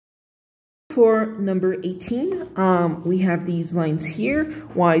For number 18, we have these lines here.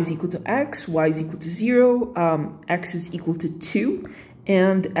 Y is equal to x, y is equal to 0, x is equal to 2,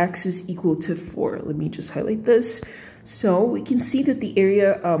 and x is equal to 4. Let me just highlight this. So we can see that the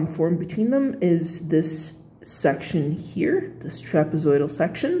area formed between them is this section here, this trapezoidal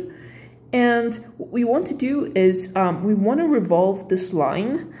section. And what we want to do is we want to revolve this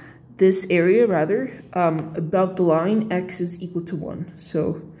line, this area rather, about the line x is equal to 1.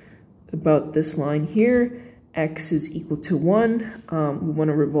 So about this line here, x is equal to 1. We want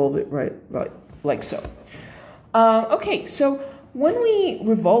to revolve it right like so. Okay, so when we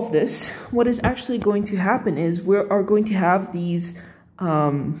revolve this, what is actually going to happen is we are going to have these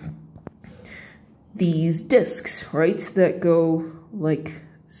discs, right, that go like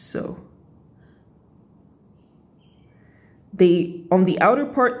so. On the outer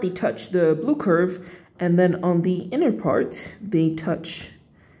part, they touch the blue curve, and then on the inner part, they touch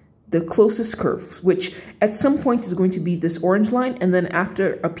the closest curve, which at some point is going to be this orange line, and then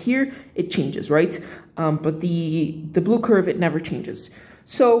after up here, it changes, right? But the blue curve, it never changes.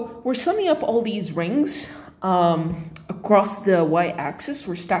 So we're summing up all these rings across the y-axis.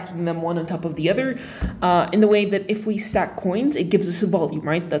 We're stacking them one on top of the other in the way that if we stack coins, it gives us a volume,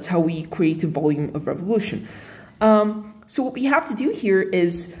 right? That's how we create a volume of revolution. So what we have to do here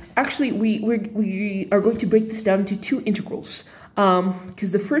is, actually, we are going to break this down into two integrals.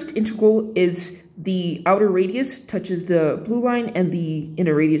 Because the first integral is the outer radius touches the blue line and the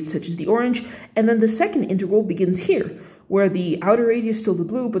inner radius touches the orange. And then the second integral begins here, where the outer radius is still the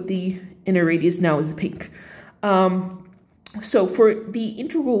blue, but the inner radius now is the pink. So for the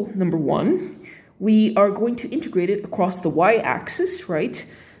integral number 1, we are going to integrate it across the y-axis, right?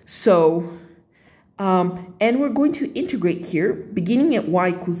 So, and we're going to integrate here, beginning at y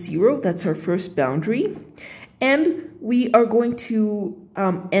equals 0, that's our first boundary. And we are going to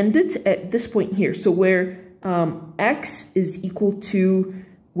end it at this point here. So where x is equal to,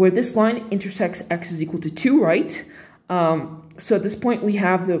 where this line intersects x is equal to 2, right? So at this point we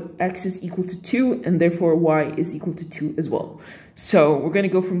have the x is equal to 2, and therefore y is equal to 2 as well. So we're going to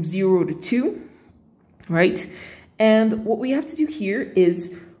go from 0 to 2, right? And what we have to do here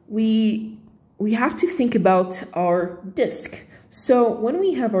is we have to think about our disk. So when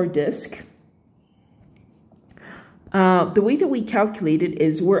we have our disk, the way that we calculate it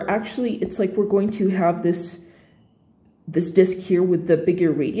is it's like we're going to have this disk here with the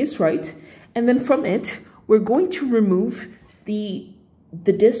bigger radius, right? And then from it, we're going to remove the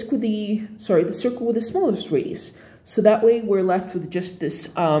disk with the circle with the smallest radius. So that way we're left with just this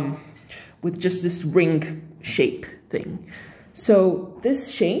ring shape thing. So this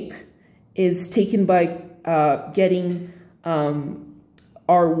shape is taken by getting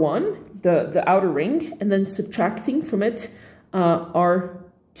R1, the outer ring, and then subtracting from it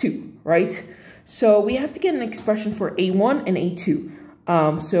R2, right? So we have to get an expression for A1 and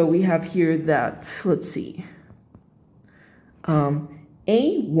A2. So we have here that, let's see,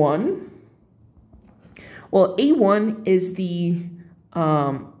 A1, well, A1 is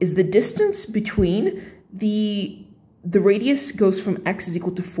the distance between the radius goes from x is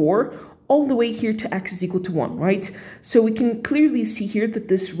equal to 4 all the way here to x is equal to 1, right? So we can clearly see here that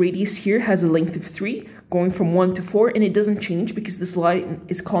this radius here has a length of 3, going from 1 to 4, and it doesn't change because this line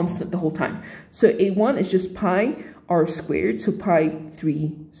is constant the whole time. So A1 is just pi r squared, so pi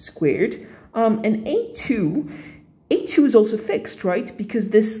 3 squared. And A2 is also fixed, right?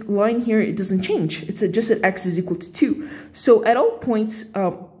 Because this line here, it doesn't change. It's just at x is equal to 2. So at all points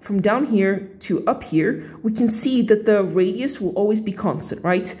from down here to up here, we can see that the radius will always be constant,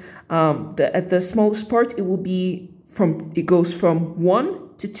 right? At the smallest part, it goes from 1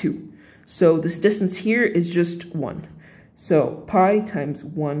 to 2. So this distance here is just 1. So pi times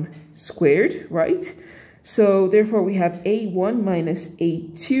 1 squared, right? So therefore we have A1 minus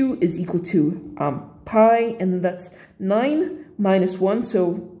A2 is equal to pi, and then that's 9 minus 1,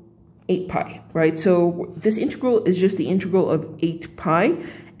 so 8 pi, right? So this integral is just the integral of 8 pi,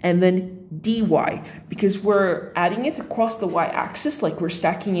 and then dy, because we're adding it across the y-axis, like we're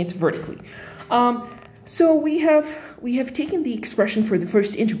stacking it vertically. So we have taken the expression for the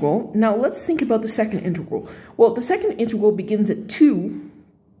first integral. Now let's think about the second integral. Well, the second integral begins at 2,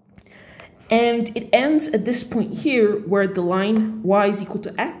 and it ends at this point here where the line y is equal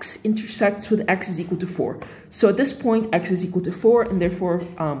to x intersects with x is equal to 4. So at this point, x is equal to 4, and therefore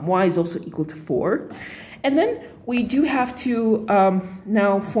y is also equal to 4. And then we do have to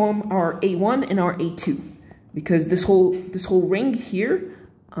now form our A1 and our A2, because this whole ring here,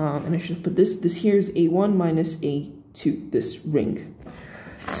 and I should put this here is A1 minus A2, this ring.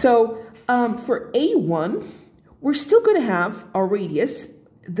 So for A1, we're still going to have our radius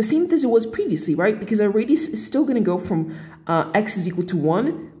the same as it was previously, right? Because our radius is still going to go from x is equal to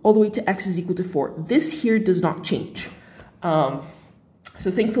 1 all the way to x is equal to 4. This here does not change. So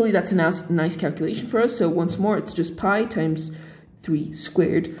thankfully, that's a nice calculation for us. So once more, it's just pi times 3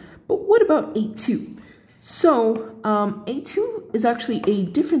 squared. But what about A2? So A2 is actually a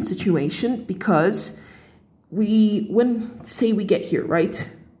different situation because say we get here, right?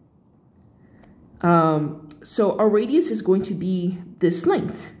 So our radius is going to be this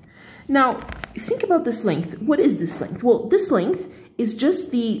length. Now, think about this length. What is this length? Well, this length is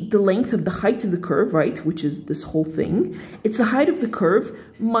just the length of the height of the curve, right? Which is this whole thing. It's the height of the curve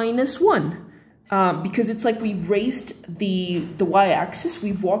minus 1. Because it's like we've raised the y-axis,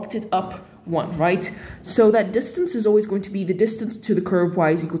 we've walked it up 1, right? So that distance is always going to be the distance to the curve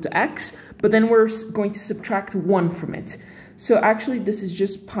y is equal to x, but then we're going to subtract 1 from it. So actually this is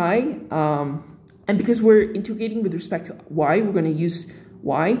just pi, and because we're integrating with respect to y, we're going to use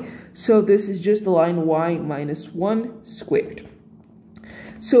y. So this is just the line y minus 1 squared.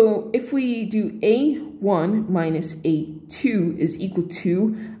 So if we do a1 minus a2 is equal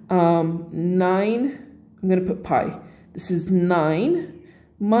to 9, I'm going to put pi. This is 9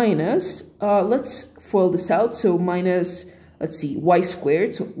 minus, let's FOIL this out. So minus, let's see, y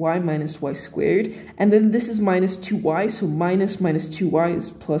squared. So y minus y squared. And then this is minus 2y. So minus 2y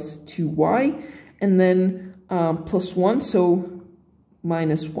is plus 2y. And then plus 1. So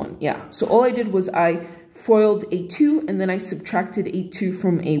minus 1. Yeah. So all I did was I FOILed a2 and then I subtracted a2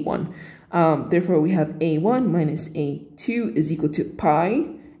 from a1. Therefore, we have a1 minus a2 is equal to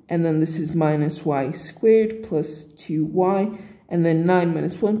pi. And then this is minus y squared plus 2y. And then 9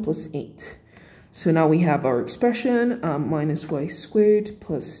 minus 1 plus 8. So now we have our expression, minus y squared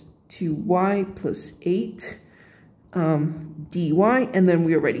plus 2y plus 8 dy. And then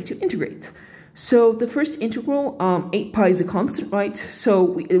we are ready to integrate. So the first integral, 8 pi is a constant, right? So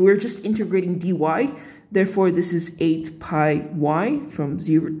we're just integrating dy. Therefore, this is 8 pi y from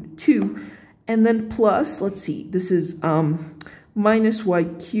 0 to 2. And then plus, let's see, this is minus y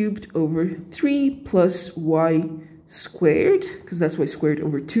cubed over 3 plus y squared, because that's y squared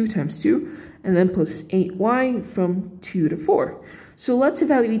over 2 times 2. And then plus 8y from 2 to 4. So let's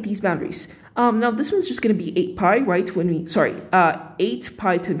evaluate these boundaries. Now this one's just going to be 8 pi, right? 8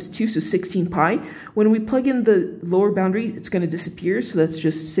 pi times 2, so 16 pi. When we plug in the lower boundary, it's going to disappear, so that's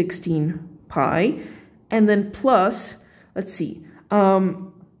just 16 pi. And then plus, let's see,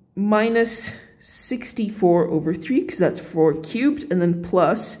 minus 64 over 3, because that's 4 cubed, and then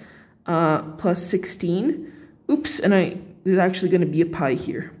plus 16. Oops, and there's actually going to be a pi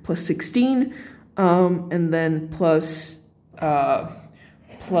here. Plus 16, and then plus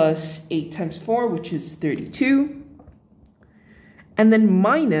 8 times 4, which is 32. And then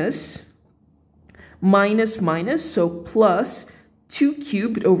minus, so plus 2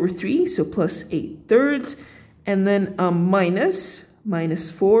 cubed over 3, so plus 8 thirds. And then minus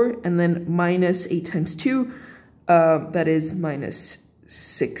 4, and then minus 8 times 2, that is minus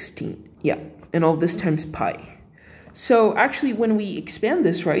 16. Yeah, and all this times pi. So actually, when we expand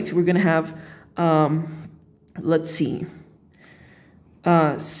this, right, we're going to have, let's see,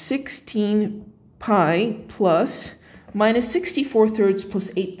 16 pi plus minus 64 thirds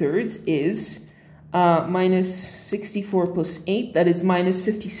plus 8 thirds is minus 64 plus 8, that is minus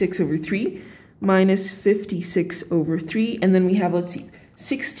 56 over 3, minus 56 over 3, and then we have, let's see,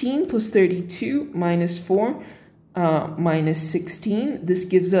 16 plus 32 minus 4 minus 16. This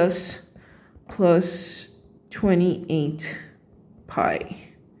gives us plus 28 pi.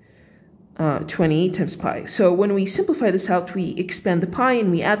 28 times pi. So when we simplify this out, we expand the pi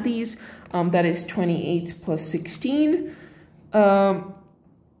and we add these. That is 28 plus 16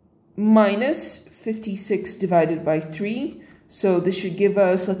 minus 56 divided by 3. So this should give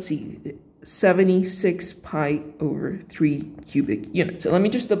us, let's see, 76 pi over 3 cubic units. So let me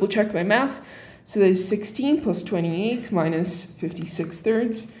just double check my math. So there's 16 plus 28 minus 56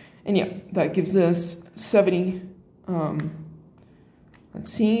 thirds. And yeah, that gives us 70,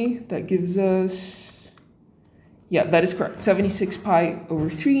 let's see, that gives us, yeah, that is correct, 76 pi over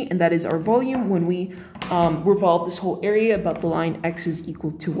 3, and that is our volume when we revolve this whole area about the line x is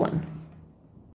equal to 1.